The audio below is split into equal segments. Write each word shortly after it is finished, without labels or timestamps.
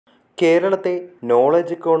കേരളത്തെ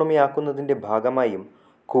knowledge economy ആക്കുന്നതിൻ്റെ ഭാഗമായും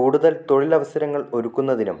കൂടുതൽ തൊഴിലവസരങ്ങൾ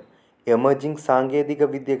ഒരുക്കുന്നതിനും എമർജിംഗ് സാങ്കേതിക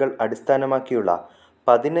വിദ്യകൾ അടിസ്ഥാനമാക്കിയുള്ള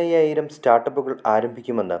 15,000 സ്റ്റാർട്ടപ്പുകൾ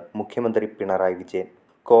ആരംഭിക്കുമെന്ന് മുഖ്യമന്ത്രി പിണറായി വിജയൻ.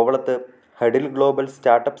 കോവളത്ത് ഹഡിൽ ഗ്ലോബൽ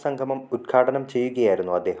സ്റ്റാർട്ടപ്പ് സംഗമം ഉദ്ഘാടനം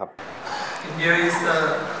ചെയ്യുകയായിരുന്നു അദ്ദേഹം. India is the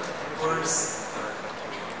world's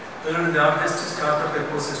third largest startup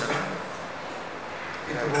ecosystem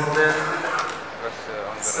with more than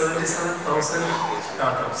 77,000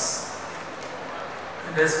 startups.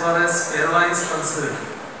 And as far as Kerala is concerned,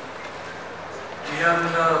 we are in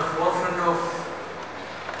the forefront of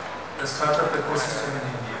the startup ecosystem in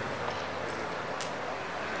India.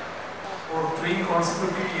 For 3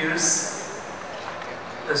 consecutive years,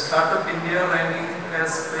 the Startup India ranking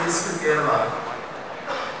has placed Kerala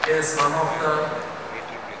as one of the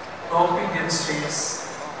top Indian states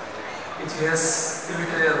which has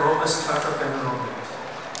built a robust startup environment.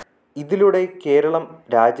 ഇതിലൂടെ കേരളം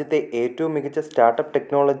രാജ്യത്തെ ഏറ്റവും മികച്ച startup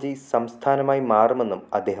technology സംസ്ഥാനമായി മാറുമെന്നും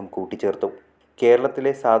അദ്ദേഹം കൂട്ടിച്ചേർത്തു.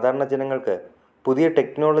 കേരളത്തിലെ സാധാരണ ജനങ്ങൾക്ക് പുതിയ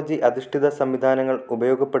ടെക്നോളജി അധിഷ്ഠിത സംവിധാനങ്ങൾ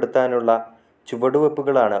ഉപയോഗപ്പെടുത്താനുള്ള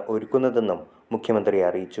ചുവടുവെപ്പുകളാണ് ഒരുക്കുന്നതെന്നും മുഖ്യമന്ത്രി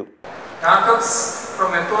അറിയിച്ചു. Startups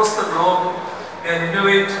from across the globe can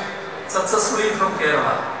innovate successfully from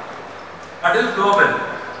Kerala. Huddle Global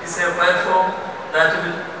is a platform that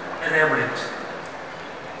will enable it.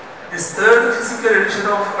 This third physical edition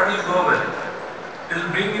of Huddle Global will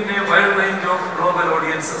bring in a wide range of global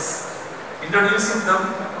audiences, introducing them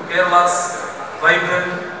to Kerala's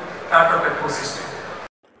vibrant startup ecosystem.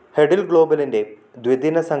 ഹഡിൽ ഗ്ലോബലിൻ്റെ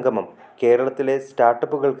ദ്വിദിന സംഗമം കേരളത്തിലെ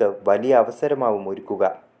സ്റ്റാർട്ടപ്പുകൾക്ക് വലിയ അവസരമാവും ഒരുക്കുക.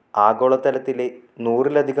 ആഗോളതലത്തിലെ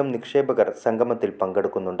 100-ലധികം നിക്ഷേപകർ സംഗമത്തിൽ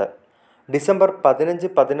പങ്കെടുക്കുന്നുണ്ട്. December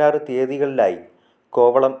 15-16 തീയതികളിലായി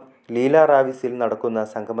Kovalam Leela റാവിസിൽ നടക്കുന്ന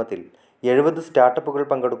സംഗമത്തിൽ 70 സ്റ്റാർട്ടപ്പുകൾ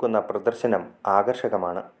പങ്കെടുക്കുന്ന പ്രദർശനം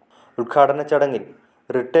ആകർഷകമാണ്. ഉദ്ഘാടന ചടങ്ങിൽ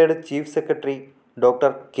retired chief secretary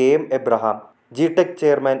doctor KM Abraham, G-Tec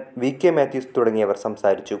chairman VK Mathews തുടങ്ങിയവർ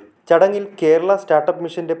സംസാരിച്ചു. ചടങ്ങിൽ കേരള സ്റ്റാർട്ടപ്പ്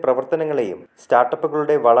മിഷന്റെ പ്രവർത്തനങ്ങളെയും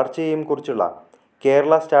സ്റ്റാർട്ടപ്പുകളുടെ വളർച്ചയെയും കുറിച്ചുള്ള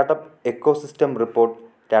കേരള സ്റ്റാർട്ടപ്പ് എക്കോസിസ്റ്റം റിപ്പോർട്ട്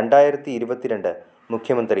 2022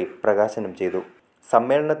 മുഖ്യമന്ത്രി പ്രകാശനം ചെയ്തു.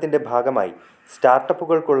 സമ്മേളനത്തിൻ്റെ ഭാഗമായി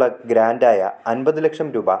സ്റ്റാർട്ടപ്പുകൾക്കുള്ള ഗ്രാൻഡായ 50 ലക്ഷം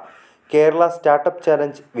രൂപ കേരള സ്റ്റാർട്ടപ്പ്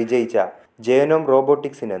ചാലഞ്ച് വിജയിച്ച ജയനോം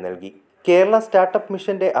റോബോട്ടിക്സിന് നൽകി. കേരള സ്റ്റാർട്ടപ്പ്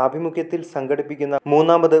മിഷന്റെ ആഭിമുഖ്യത്തിൽ സംഘടിപ്പിക്കുന്ന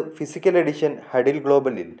 3ാമത് ഫിസിക്കൽ എഡിഷൻ ഹഡിൽ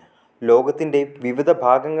ഗ്ലോബലിൽ ലോകത്തിൻ്റെ വിവിധ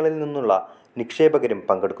ഭാഗങ്ങളിൽ നിന്നുള്ള നിക്ഷേപകരും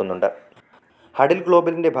പങ്കെടുക്കുന്നുണ്ട്. ഹഡിൽ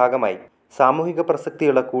ഗ്ലോബലിൻ്റെ ഭാഗമായി സാമൂഹിക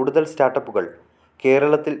പ്രസക്തിയുള്ള കൂടുതൽ സ്റ്റാർട്ടപ്പുകൾ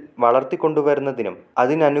കേരളത്തിൽ വളർത്തിക്കൊണ്ടുവരുന്നതിനും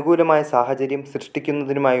അതിനനുകൂലമായ സാഹചര്യം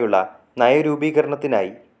സൃഷ്ടിക്കുന്നതിനുമായുള്ള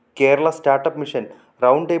നയരൂപീകരണത്തിനായി Kerala startup mission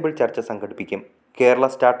round table ചർച്ച സംഘടിപ്പിക്കും. Kerala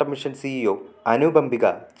startup mission CEO Anoop Ambika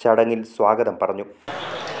ചടങ്ങിൽ സ്വാഗതം പറഞ്ഞു.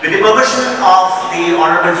 With the permission of the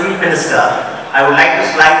Honorable Chief Minister, I would like to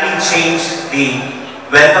slightly change the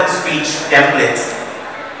welcome speech template.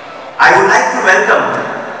 I would like to welcome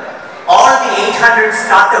all the 800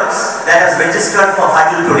 startups that has registered for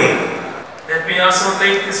Huddle today. Let me also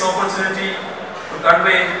take this opportunity to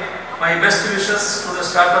convey my best wishes to the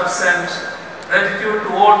startups and gratitude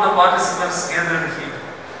to all the participants gathered here.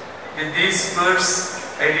 With these words,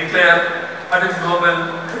 I declare Huddle Global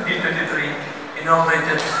 2023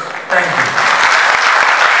 inaugurated. Thank you.